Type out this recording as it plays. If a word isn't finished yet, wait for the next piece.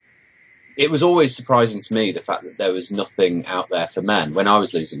it was always surprising to me, the fact that there was nothing out there for men when I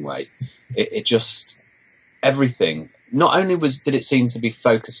was losing weight. It just, everything, not only did it seem to be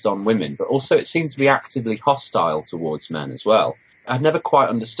focused on women, but also it seemed to be actively hostile towards men as well. I'd never quite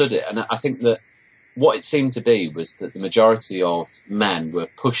understood it. And I think that what it seemed to be was that the majority of men were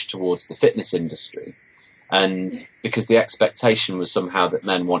pushed towards the fitness industry. And because the expectation was somehow that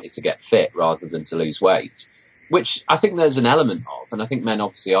men wanted to get fit rather than to lose weight, which I think there's an element of, and I think men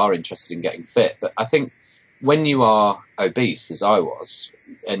obviously are interested in getting fit. But I think when you are obese, as I was,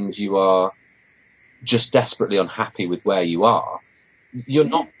 and you are just desperately unhappy with where you are, you're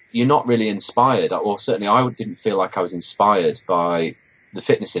not really inspired, or certainly I didn't feel like I was inspired by the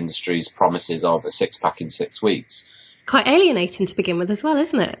fitness industry's promises of a six-pack in 6 weeks. Quite alienating to begin with as well,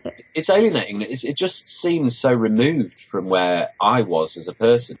 isn't it? It's alienating. It just seems so removed from where I was as a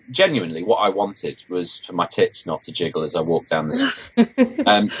person. Genuinely, what I wanted was for my tits not to jiggle as I walked down the street.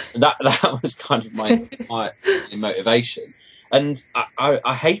 That was kind of my motivation. And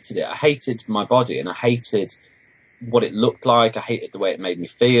I hated it. I hated my body, and I hated what it looked like. I hated the way it made me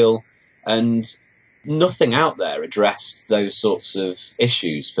feel. And nothing out there addressed those sorts of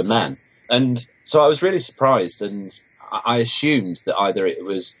issues for men. And so I was really surprised, and I assumed that either it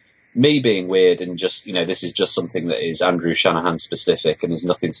was me being weird and just, this is just something that is Andrew Shanahan specific and has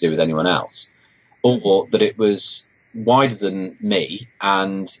nothing to do with anyone else, or that it was wider than me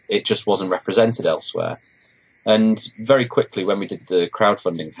and it just wasn't represented elsewhere. And very quickly, when we did the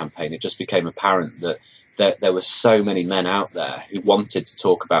crowdfunding campaign, it just became apparent that there were so many men out there who wanted to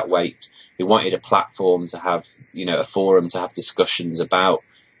talk about weight, who wanted a platform to have, a forum to have discussions about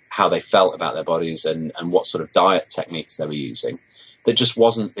how they felt about their bodies and what sort of diet techniques they were using, that just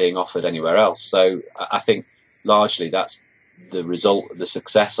wasn't being offered anywhere else. So I think largely that's the result, the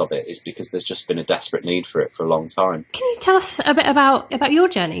success of it, is because there's just been a desperate need for it for a long time. Can you tell us a bit about your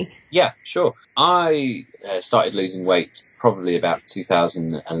journey? Yeah, sure. I started losing weight probably about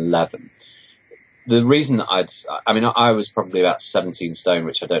 2011. The reason that I was probably about 17 stone,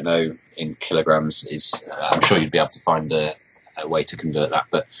 which I don't know in kilograms is, I'm sure you'd be able to find a way to convert that,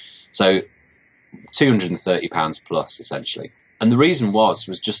 but so 230 pounds plus essentially. And the reason was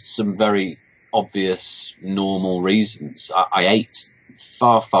just some very obvious normal reasons. I ate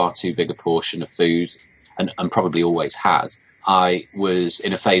far too big a portion of food, and probably always had. I was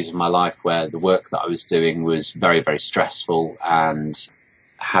in a phase of my life where the work that I was doing was very, very stressful and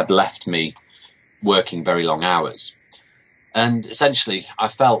had left me working very long hours. And essentially I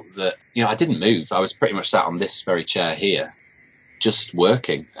felt that, I didn't move. I was pretty much sat on this very chair here, just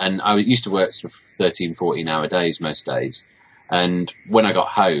working. And I used to work sort of 13, 14-hour days most days. And when I got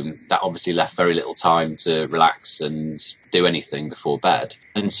home, that obviously left very little time to relax and do anything before bed.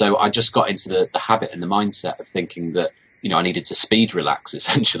 And so I just got into the habit and the mindset of thinking that, I needed to speed relax,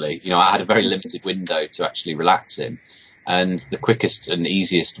 essentially. I had a very limited window to actually relax in. And the quickest and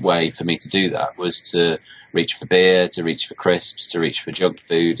easiest way for me to do that was to reach for beer, to reach for crisps, to reach for junk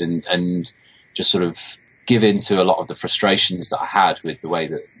food, and just sort of give in to a lot of the frustrations that I had with the way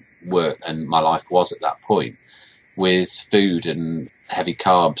that work and my life was at that point, with food and heavy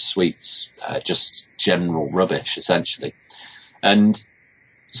carbs, sweets, just general rubbish, essentially. And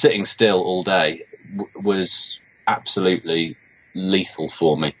sitting still all day was absolutely lethal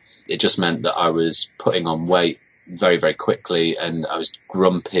for me. It just meant that I was putting on weight very, very quickly, and I was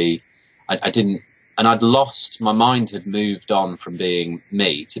grumpy. I'd lost, my mind had moved on from being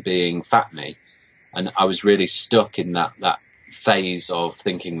me to being fat me. And I was really stuck in that phase of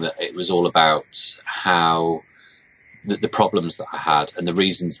thinking that it was all about how the problems that I had and the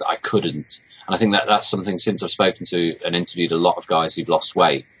reasons that I couldn't. And I think that's something, since I've spoken to and interviewed a lot of guys who've lost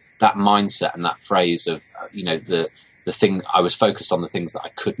weight, that mindset and that phrase of, the thing, I was focused on the things that I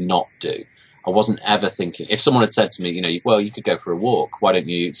could not do. I wasn't ever thinking, if someone had said to me, you could go for a walk. Why don't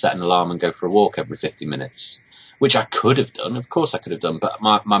you set an alarm and go for a walk every 50 minutes? Which I could have done. Of course I could have done. But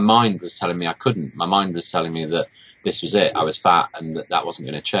my mind was telling me I couldn't. My mind was telling me that this was it. I was fat and that wasn't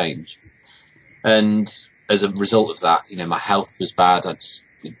going to change. And as a result of that, my health was bad. I'd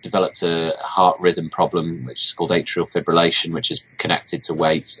developed a heart rhythm problem, which is called atrial fibrillation, which is connected to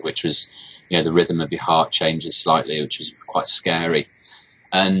weight, which was, the rhythm of your heart changes slightly, which was quite scary.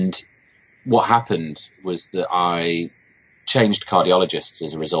 And what happened was that I changed cardiologists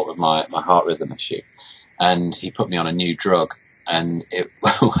as a result of my heart rhythm issue. And he put me on a new drug, and it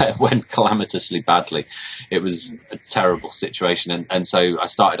went calamitously badly. It was a terrible situation. And so I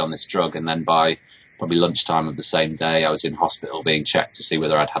started on this drug, and then by probably lunchtime of the same day, I was in hospital being checked to see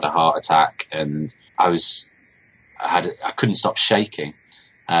whether I'd had a heart attack. And I couldn't stop shaking.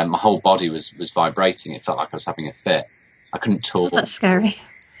 My whole body was vibrating. It felt like I was having a fit. I couldn't talk. That's scary.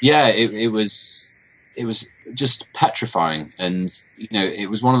 Yeah, it was just petrifying, and it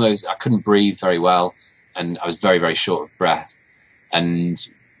was one of those. I couldn't breathe very well, and I was very, very short of breath, and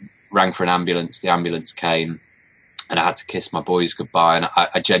rang for an ambulance. The ambulance came, and I had to kiss my boys goodbye, and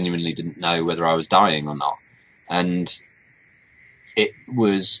I genuinely didn't know whether I was dying or not, and it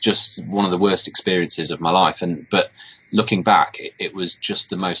was just one of the worst experiences of my life. But looking back, it was just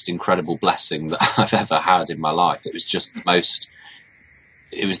the most incredible blessing that I've ever had in my life. It was just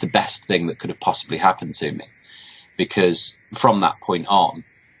it was the best thing that could have possibly happened to me, because from that point on,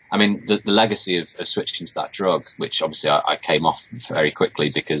 I mean, the legacy of switching to that drug, which obviously I came off very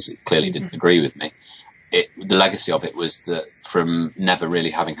quickly because it clearly didn't agree with me. The legacy of it was that from never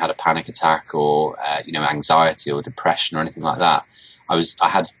really having had a panic attack or anxiety or depression or anything like that, I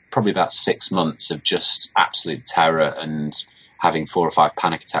had probably about 6 months of just absolute terror and having 4 or 5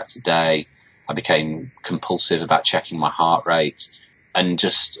 panic attacks a day. I became compulsive about checking my heart rate and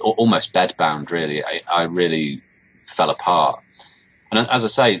just almost bedbound, really. I really fell apart. And as I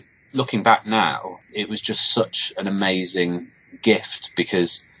say, looking back now, it was just such an amazing gift,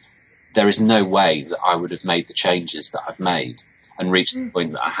 because there is no way that I would have made the changes that I've made and reached the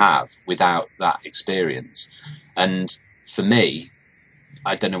point that I have without that experience. And for me,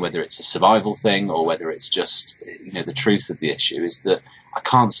 I don't know whether it's a survival thing or whether it's just, the truth of the issue is that I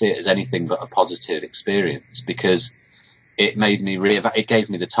can't see it as anything but a positive experience, because it made me it gave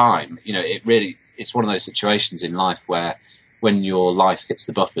me the time. It's one of those situations in life where when your life hits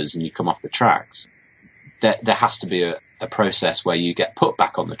the buffers and you come off the tracks, there has to be a process where you get put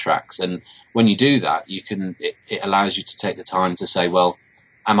back on the tracks. And when you do that, it allows you to take the time to say, well,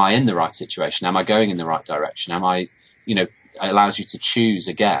 am I in the right situation? Am I going in the right direction? It allows you to choose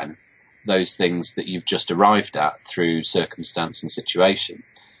again those things that you've just arrived at through circumstance and situation.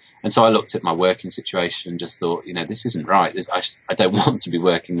 And so I looked at my working situation and just thought, this isn't right. I don't want to be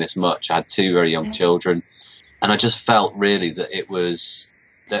working this much. I had 2 very young children, and I just felt really that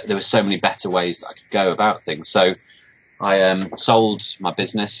there were so many better ways that I could go about things. So I sold my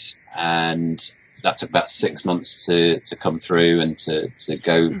business, and that took about 6 months to come through and to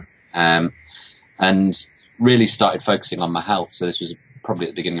go, and really started focusing on my health. So this was probably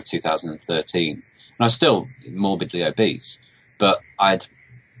at the beginning of 2013. And I was still morbidly obese, but I'd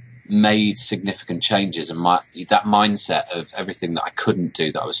made significant changes, and that mindset of everything that I couldn't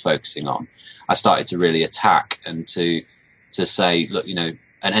do that I was focusing on, I started to really attack and to say, look, and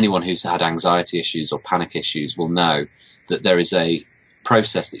anyone who's had anxiety issues or panic issues will know that there is a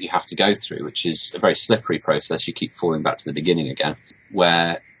process that you have to go through, which is a very slippery process. You keep falling back to the beginning again,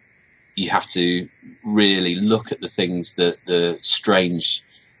 where you have to really look at the things the strange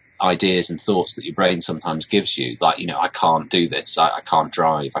ideas and thoughts that your brain sometimes gives you. Like, I can't do this. I can't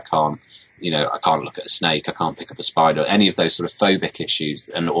drive. I can't look at a snake. I can't pick up a spider. Any of those sort of phobic issues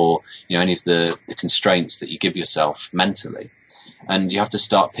or any of the constraints that you give yourself mentally. And you have to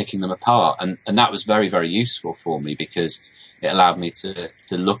start picking them apart. And that was very, very useful for me, because it allowed me to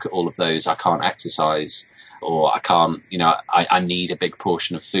look at all of those. I can't exercise, or I can't, I need a big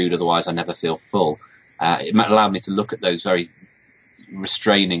portion of food, otherwise I never feel full. It allowed me to look at those very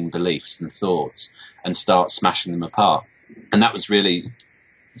restraining beliefs and thoughts and start smashing them apart. And that was really,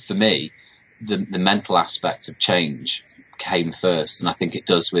 for me, the mental aspect of change came first. And I think it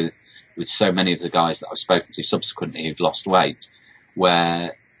does with so many of the guys that I've spoken to subsequently who've lost weight,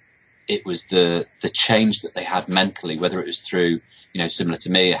 where it was the change that they had mentally, whether it was through, similar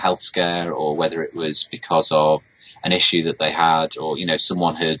to me, a health scare, or whether it was because of an issue that they had, or,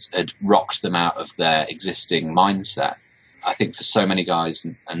 someone had rocked them out of their existing mindset. I think for so many guys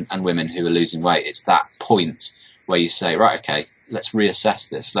and women who are losing weight, it's that point where you say, right, okay, let's reassess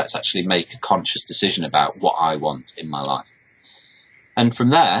this. Let's actually make a conscious decision about what I want in my life. And from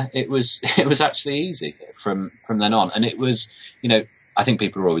there, it was actually easy from then on. And it was, I think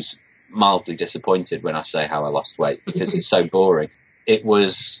people are always mildly disappointed when I say how I lost weight, because it's so boring.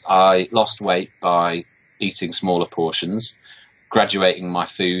 I lost weight by eating smaller portions, graduating my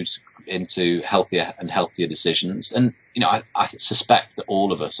food into healthier and healthier decisions. And, I suspect that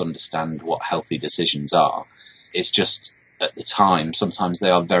all of us understand what healthy decisions are. It's just, at the time, sometimes they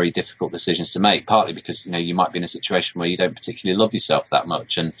are very difficult decisions to make, partly because, you might be in a situation where you don't particularly love yourself that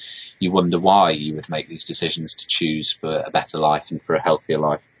much, and you wonder why you would make these decisions to choose for a better life and for a healthier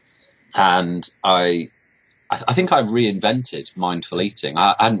life. And I think I reinvented mindful eating.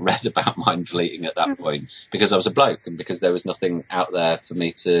 I hadn't read about mindful eating at that point, because I was a bloke and because there was nothing out there for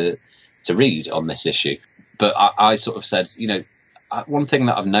me to read on this issue. But I sort of said, one thing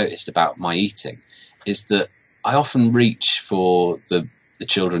that I've noticed about my eating is that I often reach for the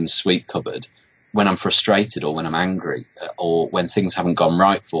children's sweet cupboard when I'm frustrated or when I'm angry or when things haven't gone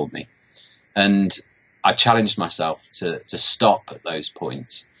right for me. And I challenged myself to stop at those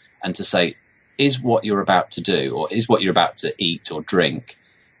points and to say, is what you're about to do, or is what you're about to eat or drink,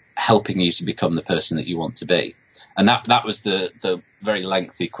 helping you to become the person that you want to be? And that was the very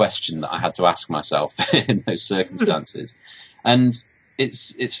lengthy question that I had to ask myself in those circumstances. And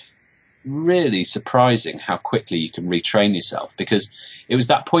it's really surprising how quickly you can retrain yourself, because it was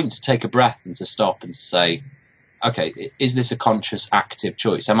that point to take a breath and to stop and to say, okay, is this a conscious, active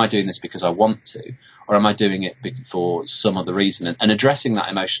choice? Am I doing this because I want to, or am I doing it for some other reason? And addressing that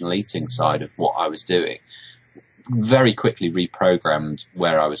emotional eating side of what I was doing very quickly reprogrammed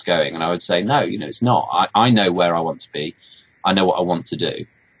where I was going. And I would say, no, it's not. I know where I want to be. I know what I want to do.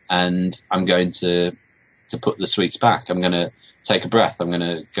 And I'm going to put the sweets back. I'm going to take a breath. I'm going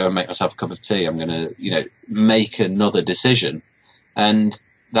to go and make myself a cup of tea. I'm going to, make another decision. And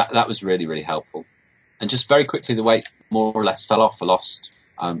that was really, really helpful. And just very quickly, the weight more or less fell off.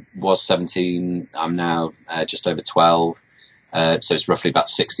 I was 17. I'm now just over 12. So it's roughly about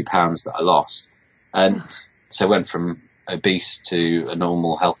 60 pounds that I lost. And so I went from obese to a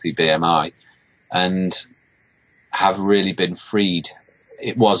normal, healthy BMI and have really been freed.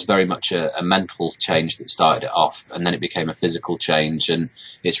 It was very much a mental change that started it off, and then it became a physical change, and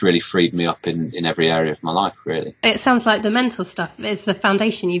it's really freed me up in every area of my life, really. It sounds like the mental stuff is the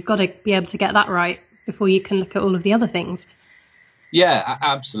foundation. You've got to be able to get that right before you can look at all of the other things. Yeah,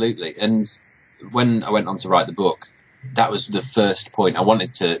 absolutely. And when I went on to write the book, that was the first point. I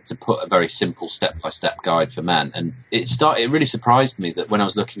wanted to put a very simple step-by-step guide for men. And it really surprised me that when I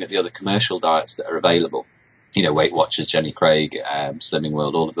was looking at the other commercial diets that are available, Weight Watchers, Jenny Craig, Slimming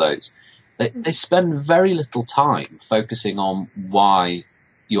World, all of those, they spend very little time focusing on why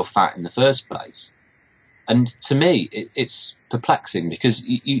you're fat in the first place. And to me, it's perplexing, because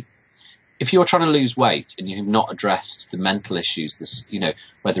if you're trying to lose weight and you've not addressed the mental issues,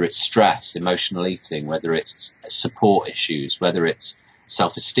 whether it's stress, emotional eating, whether it's support issues, whether it's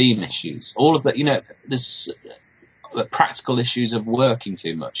self-esteem issues, all of that, there's practical issues of working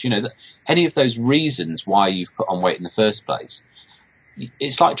too much, any of those reasons why you've put on weight in the first place,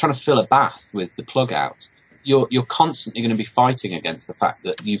 it's like trying to fill a bath with the plug out. You're constantly going to be fighting against the fact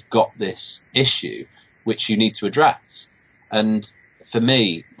that you've got this issue which you need to address. And for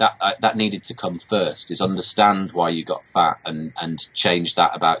me, that needed to come first, is understand why you got fat and change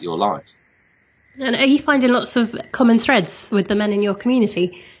that about your life. And are you finding lots of common threads with the men in your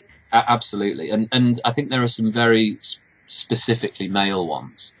community? Absolutely. And I think there are some very specifically male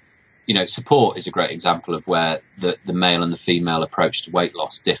ones. Support is a great example of where the male and the female approach to weight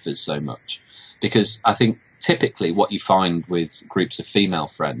loss differs so much. Because I think typically what you find with groups of female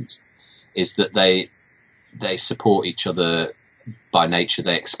friends is that they support each other by nature.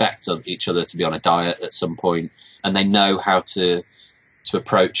 They expect each other to be on a diet at some point, and they know how to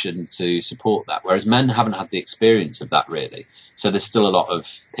approach and to support that. Whereas men haven't had the experience of that, really. So there's still a lot of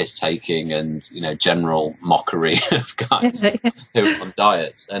piss taking and, general mockery of guys who are on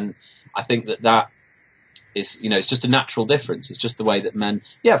diets. And I think that is, it's just a natural difference. It's just the way that men,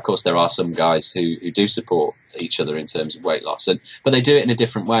 of course, there are some guys who do support each other in terms of weight loss, but they do it in a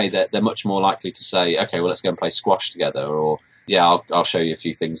different way. They're much more likely to say, okay, well, let's go and play squash together, or I'll show you a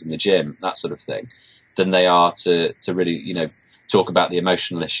few things in the gym, that sort of thing, than they are to really, talk about the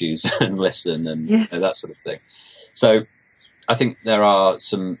emotional issues and listen and that sort of thing. So I think there are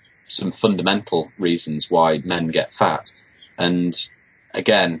some fundamental reasons why men get fat. And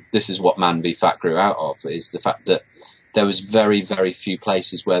again, this is what Man V Fat grew out of, is the fact that there was very, very few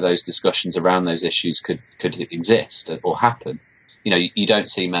places where those discussions around those issues could exist or happen. You don't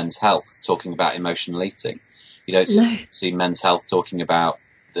see Men's Health talking about emotional eating. You don't see Men's Health talking about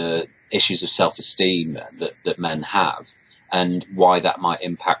the issues of self-esteem that men have, and why that might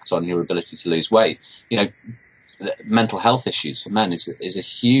impact on your ability to lose weight. Mental health issues for men is a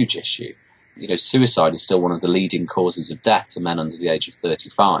huge issue. Suicide is still one of the leading causes of death for men under the age of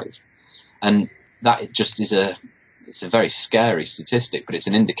 35. And that just it's a very scary statistic, but it's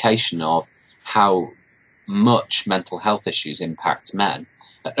an indication of how much mental health issues impact men.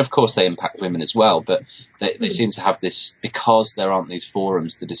 Of course, they impact women as well, but they seem to have this, because there aren't these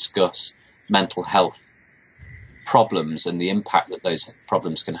forums to discuss mental health problems and the impact that those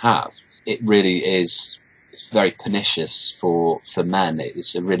problems can have. It really is, it's very pernicious for men.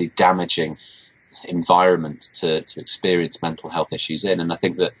 It's a really damaging environment to experience mental health issues in. And I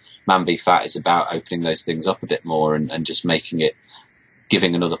think that Man V Fat is about opening those things up a bit more and just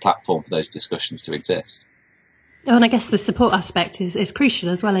giving another platform for those discussions to exist. Oh, and I guess the support aspect is crucial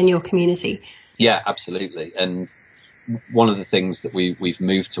as well in your community. Yeah, absolutely. And one of the things that we've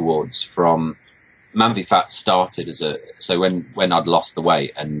moved towards from Man V Fat started so when I'd lost the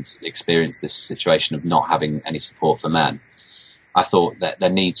weight and experienced this situation of not having any support for men, I thought that there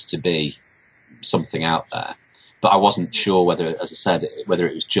needs to be something out there. But I wasn't sure whether, as I said, whether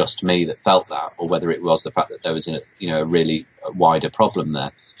it was just me that felt that, or whether it was the fact that there was a really wider problem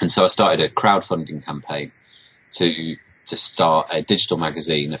there. And so I started a crowdfunding campaign to start a digital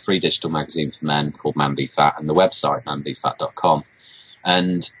magazine, a free digital magazine for men called Man V Fat, and the website manvfat.com.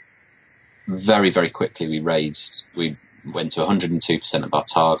 And very, very quickly we went to 102% of our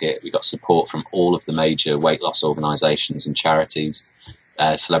target. We got support from all of the major weight loss organisations and charities.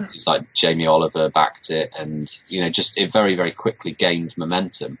 Celebrities like Jamie Oliver backed it, and it very, very quickly gained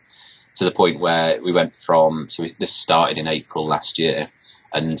momentum to the point where we went from. This started in April last year,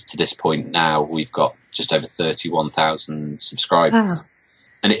 and to this point now we've got just over 31,000 subscribers. Wow.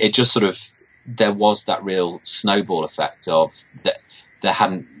 And it just there was that real snowball effect of that. There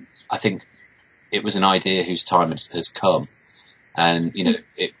hadn't. I think it was an idea whose time has come, and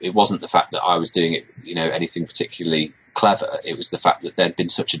it wasn't the fact that I was doing it, anything particularly clever. It was the fact that there'd been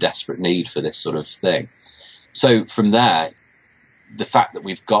such a desperate need for this sort of thing. So from there, the fact that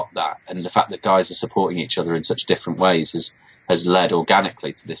we've got that, and the fact that guys are supporting each other in such different ways has led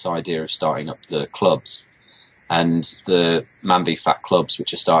organically to this idea of starting up the clubs. And the Man V Fat clubs,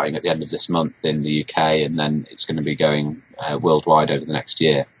 which are starting at the end of this month in the UK, and then it's going to be going worldwide over the next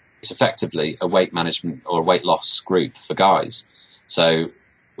year. It's effectively a weight management or a weight loss group for guys. So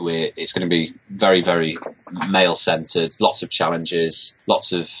it's going to be very, very male-centred, lots of challenges,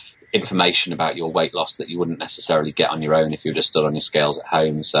 lots of information about your weight loss that you wouldn't necessarily get on your own if you were just stood on your scales at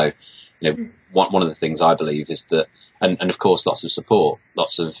home. So, one of the things I believe is that, and of course, lots of support,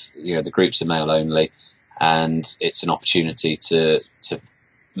 lots of, the groups are male only, and it's an opportunity to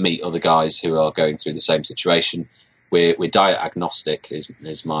meet other guys who are going through the same situation. We're diet agnostic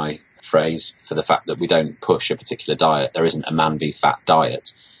is my phrase, for the fact that we don't push a particular diet. There isn't a Man V Fat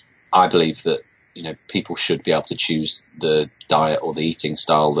diet. I believe that, people should be able to choose the diet or the eating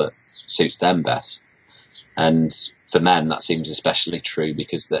style that suits them best. And for men, that seems especially true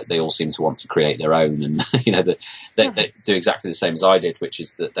because they all seem to want to create their own. And, they do exactly the same as I did, which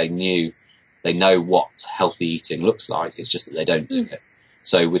is that they know what healthy eating looks like. It's just that they don't do it.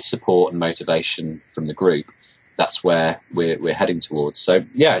 So with support and motivation from the group, that's where we're heading towards. So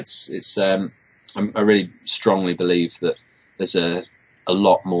yeah, I really strongly believe that there's a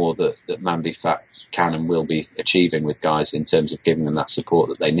lot more that Man V Fat can and will be achieving with guys in terms of giving them that support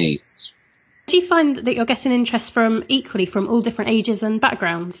that they need. Do you find that you're getting interest from all different ages and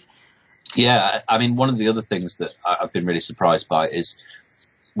backgrounds? Yeah, I mean, one of the other things that I've been really surprised by is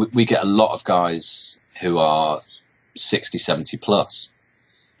we get a lot of guys who are 60, 70 plus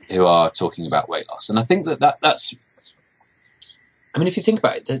who are talking about weight loss. And I think that's, I mean, if you think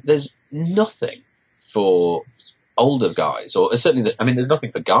about it, there's nothing for older guys, or certainly, there's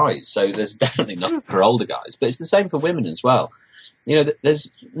nothing for guys, so there's definitely nothing for older guys, but it's the same for women as well.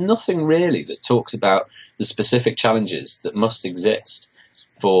 There's nothing really that talks about the specific challenges that must exist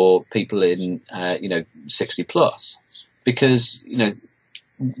for people in, 60 plus, because,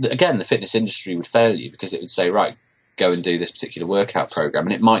 again, the fitness industry would fail you because it would say, right, go and do this particular workout program,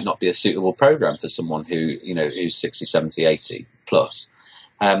 and it might not be a suitable program for someone who's 60, 70, 80 plus.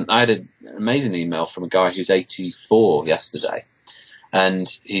 I had an amazing email from a guy who's 84 yesterday, and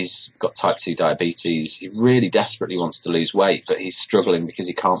he's got type 2 diabetes. He really desperately wants to lose weight, but he's struggling because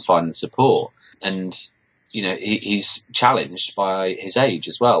he can't find the support. And, he's challenged by his age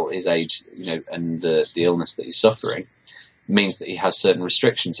as well. His age, and the illness that he's suffering means that he has certain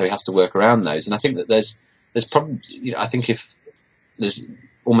restrictions, so he has to work around those. And I think that there's probably, I think if there's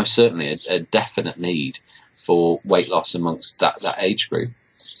almost certainly a definite need for weight loss amongst that age group.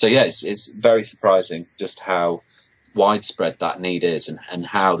 So yeah, it's very surprising just how widespread that need is, and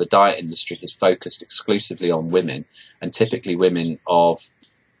how the diet industry has focused exclusively on women, and typically women of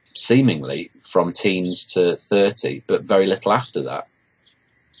seemingly from teens to 30, but very little after that.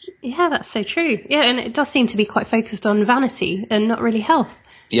 Yeah, that's so true. Yeah, and it does seem to be quite focused on vanity and not really health.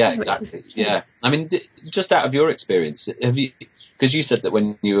 Yeah, exactly. Yeah. I mean, just out of your experience, because you said that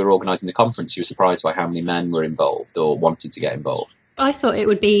when you were organising the conference, you were surprised by how many men were involved or wanted to get involved. I thought it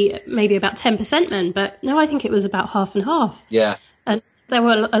would be maybe about 10% men, but no, I think it was about half and half. Yeah. And there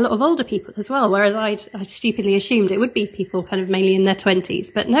were a lot of older people as well, whereas I stupidly assumed it would be people kind of mainly in their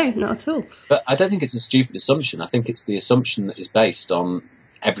 20s, but no, not at all. But I don't think it's a stupid assumption. I think it's the assumption that is based on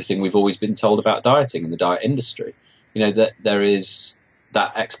everything we've always been told about dieting and the diet industry. That there is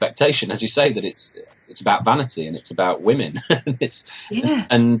that expectation, as you say, that it's about vanity and it's about women. And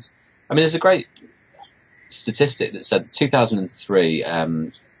I mean, there's a great statistic that said 2003,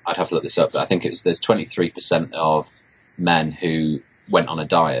 I'd have to look this up, but I think there's 23% of men who went on a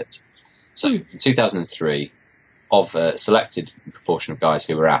diet. So in 2003, of a selected proportion of guys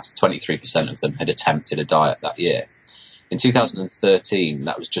who were asked, 23% of them had attempted a diet that year. In 2013,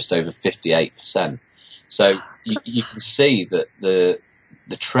 that was just over 58%. So you can see that the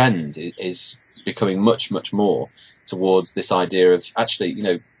trend is becoming much, much more towards this idea of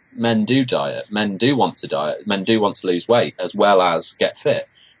actually, men do diet, men do want to diet, men do want to lose weight as well as get fit.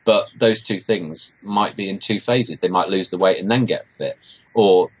 But those two things might be in two phases. They might lose the weight and then get fit.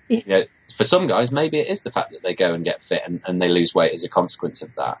 Or, for some guys, maybe it is the fact that they go and get fit and they lose weight as a consequence of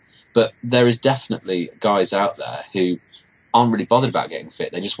that. But there is definitely guys out there who aren't really bothered about getting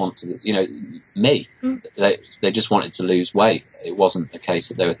fit. They just want to, they just wanted to lose weight. It wasn't a case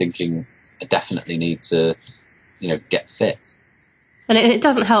that they were thinking, I definitely need to, get fit. And it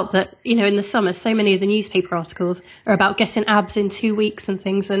doesn't help that, in the summer, so many of the newspaper articles are about getting abs in 2 weeks and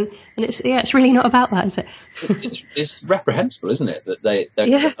things. And it's really not about that, is it? It's reprehensible, isn't it? That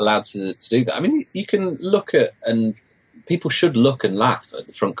they're allowed to do that. I mean, you can look at, and people should look and laugh at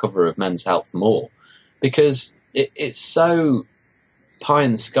the front cover of Men's Health more, because it's so pie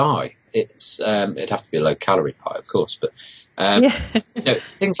in the sky. It'd have to be a low calorie pie, of course, but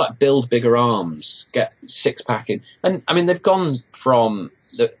things like build bigger arms, get six pack in, and I mean they've gone from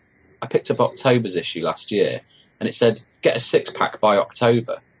I picked up October's issue last year, and it said get a six pack by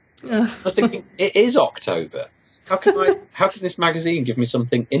October. I was thinking, it is October. How can this magazine give me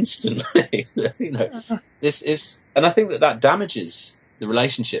something instantly? This is, and I think that damages the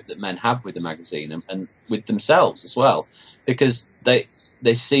relationship that men have with the magazine and with themselves as well, because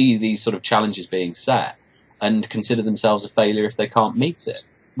they see these sort of challenges being set and consider themselves a failure if they can't meet it.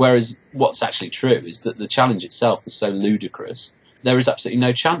 Whereas what's actually true is that the challenge itself is so ludicrous, there is absolutely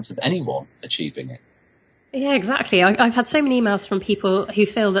no chance of anyone achieving it. Yeah, exactly. I've had so many emails from people who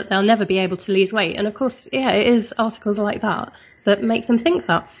feel that they'll never be able to lose weight. And of course, it is articles like that make them think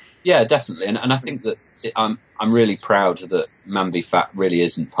that. Yeah, definitely. And I think that I'm really proud that Man V Fat really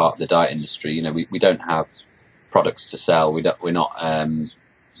isn't part of the diet industry. We don't have products to sell. We're not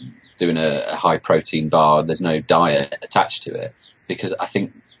doing a high protein bar. There's no diet attached to it, because I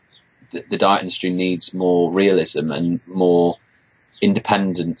think the diet industry needs more realism and more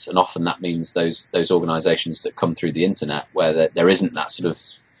independence, and often that means those organisations that come through the internet where there isn't that sort of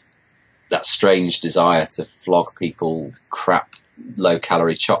that strange desire to flog people crap low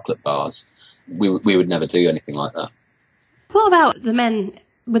calorie chocolate bars. We would never do anything like that. What about the men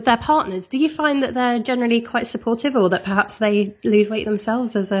with their partners? Do you find that they're generally quite supportive, or that perhaps they lose weight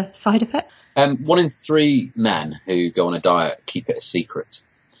themselves as a side effect? 1 in 3 men who go on a diet keep it a secret.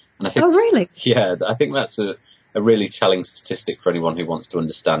 And I think, oh, really? Yeah, I think that's a really telling statistic for anyone who wants to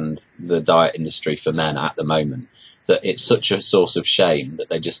understand the diet industry for men at the moment, that it's such a source of shame that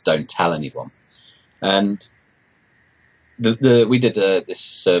they just don't tell anyone. And we did this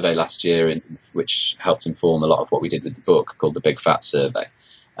survey last year, which helped inform a lot of what we did with the book, called the Big Fat Survey.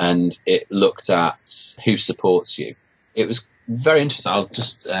 And it looked at who supports you. It was very interesting. I'll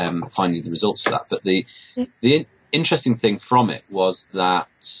just find you the results for that. But the interesting thing from it was that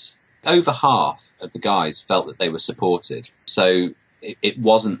over half of the guys felt that they were supported. So it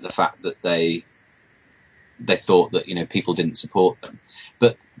wasn't the fact that they thought that people didn't support them,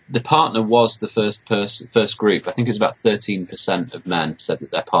 but the partner was the first group. I think it was about 13% of men said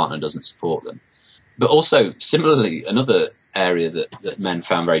that their partner doesn't support them. But also, similarly, another area that men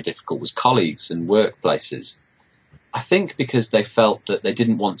found very difficult was colleagues and workplaces. I think because they felt that they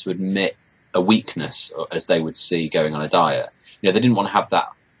didn't want to admit a weakness, as they would see going on a diet. They didn't want to have that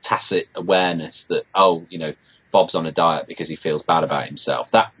tacit awareness that, Bob's on a diet because he feels bad about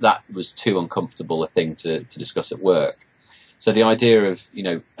himself. That was too uncomfortable a thing to discuss at work. So the idea of,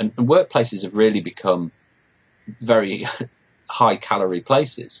 and workplaces have really become very high calorie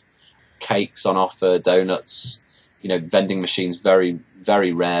places. Cakes on offer, donuts, vending machines very,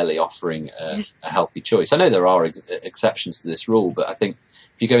 very rarely offering a healthy choice. I know there are exceptions to this rule, but I think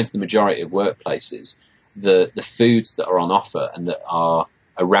if you go into the majority of workplaces, the foods that are on offer and that are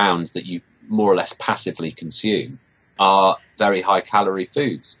around that you more or less passively consume are very high calorie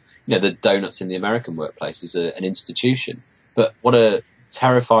foods. The donuts in the American workplace is an institution. But what a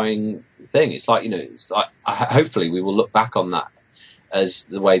terrifying thing. It's like, hopefully we will look back on that as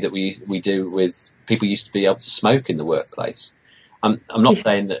the way that we do with people used to be able to smoke in the workplace. I'm not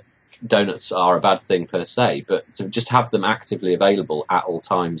saying that donuts are a bad thing per se, but to just have them actively available at all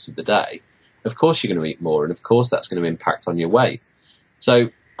times of the day, of course you're going to eat more, and of course that's going to impact on your weight. So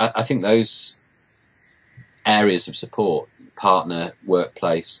I think those areas of support, partner,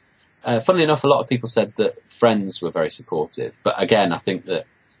 workplace, funnily enough, a lot of people said that friends were very supportive. But again, I think that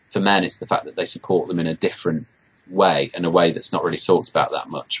for men, it's the fact that they support them in a different way, and a way that's not really talked about that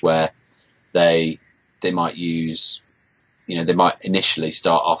much, where they might use, they might initially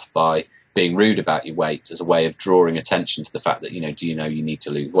start off by being rude about your weight as a way of drawing attention to the fact that, do you know you need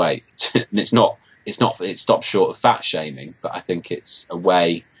to lose weight? And it stops short of fat shaming, but I think it's a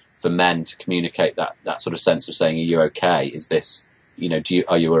way for men to communicate that sort of sense of saying, are you okay? Is this,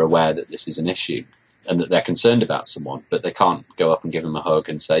 are you aware that this is an issue and that they're concerned about someone, but they can't go up and give them a hug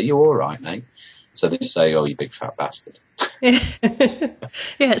and say, you're all right, mate. So they just say, oh, you big fat bastard. Yeah,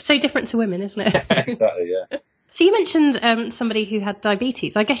 it's so different to women, isn't it? Exactly, yeah. So you mentioned somebody who had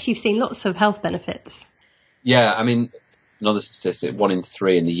diabetes. I guess you've seen lots of health benefits. Yeah, I mean, another statistic, 1 in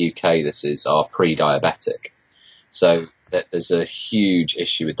 3 in the UK, are pre-diabetic. So there's a huge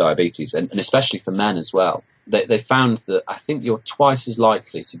issue with diabetes, and especially for men as well. They found that I think you're twice as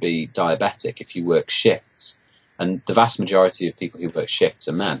likely to be diabetic if you work shifts. And the vast majority of people who work shifts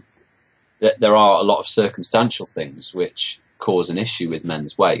are men. There are a lot of circumstantial things which cause an issue with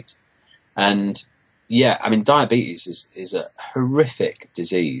men's weight. And yeah, I mean, diabetes is a horrific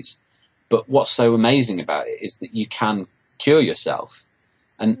disease, but what's so amazing about it is that you can cure yourself.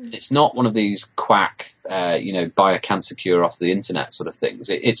 And it's not one of these quack, buy a cancer cure off the internet sort of things.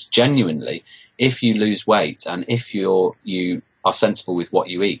 It's genuinely, if you lose weight and if you are sensible with what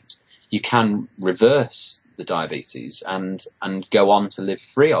you eat, you can reverse the diabetes and go on to live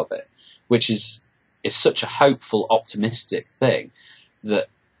free of it, which is such a hopeful, optimistic thing that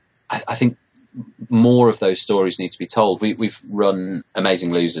I think more of those stories need to be told. We've run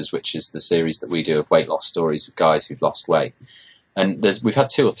Amazing Losers, which is the series that we do of weight loss stories of guys who've lost weight. And we've had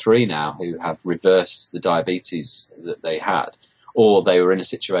 2 or 3 now who have reversed the diabetes that they had, or they were in a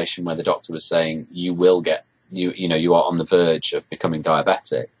situation where the doctor was saying, you will get, you are on the verge of becoming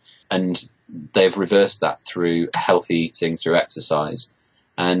diabetic. And they've reversed that through healthy eating, through exercise.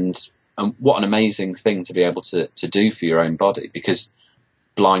 And what an amazing thing to be able to do for your own body, because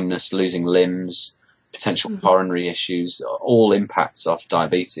blindness, losing limbs, potential coronary issues, all impacts off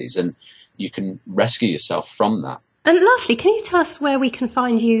diabetes, and you can rescue yourself from that. And lastly, can you tell us where we can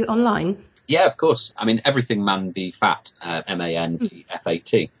find you online? Yeah, of course. I mean, everything Man V Fat,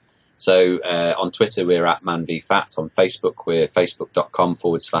 ManVFat. So on Twitter, we're at Man V Fat. On Facebook, we're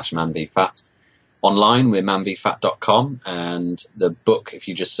facebook.com/Man V Fat. Online, we're manvfat.com. And the book, if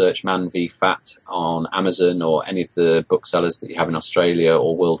you just search Man V Fat on Amazon or any of the booksellers that you have in Australia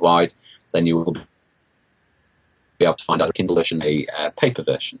or worldwide, then you will be able to find out a Kindle version, a paper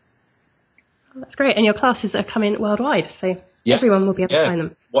version. That's great. And your classes are coming worldwide, so everyone will be able to find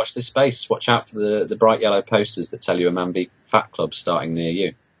them. Watch this space. Watch out for the bright yellow posters that tell you a Man V Fat Club starting near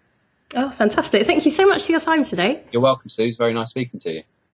you. Oh, fantastic. Thank you so much for your time today. You're welcome, Sue. It's very nice speaking to you.